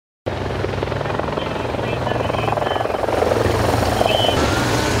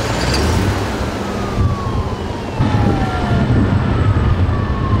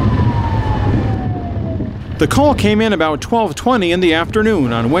The call came in about 12:20 in the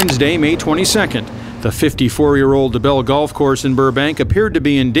afternoon on Wednesday, May 22nd. The 54-year-old DeBell Golf Course in Burbank appeared to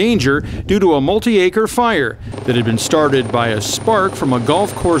be in danger due to a multi-acre fire that had been started by a spark from a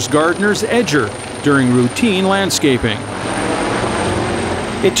golf course gardener's edger during routine landscaping.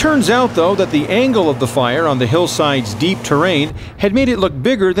 It turns out, though, that the angle of the fire on the hillside's deep terrain had made it look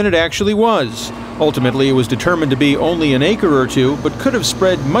bigger than it actually was. Ultimately, it was determined to be only an acre or two, but could have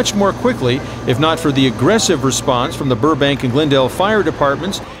spread much more quickly if not for the aggressive response from the Burbank and Glendale Fire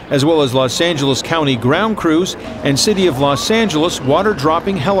Departments, as well as Los Angeles County ground crews and City of Los Angeles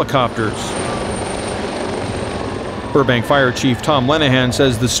water-dropping helicopters. Burbank Fire Chief Tom Lenahan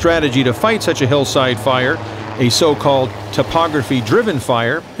says the strategy to fight such a hillside fire, a so-called topography-driven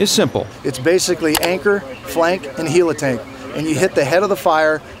fire, is simple. It's basically anchor, flank, and heliotank. And you hit the head of the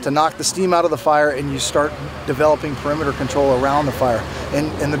fire to knock the steam out of the fire, and you start developing perimeter control around the fire.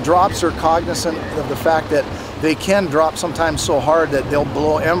 And the drops are cognizant of the fact that they can drop sometimes so hard that they'll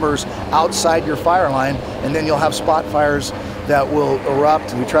blow embers outside your fire line, and then you'll have spot fires that will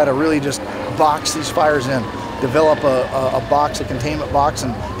erupt. We try to really just box these fires in, develop a box, a containment box,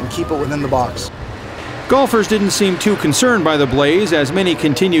 and keep it within the box. Golfers didn't seem too concerned by the blaze, as many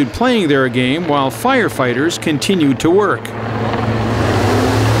continued playing their game while firefighters continued to work.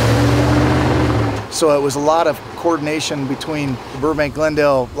 So it was a lot of coordination between Burbank,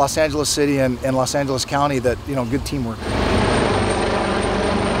 Glendale, Los Angeles City, and Los Angeles County that, good teamwork.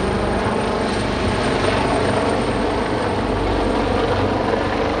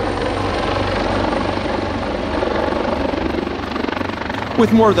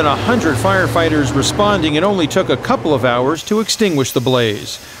 With more than 100 firefighters responding, it only took a couple of hours to extinguish the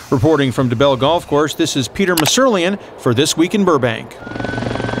blaze. Reporting from DeBell Golf Course, this is Musurlian for This Week in Burbank.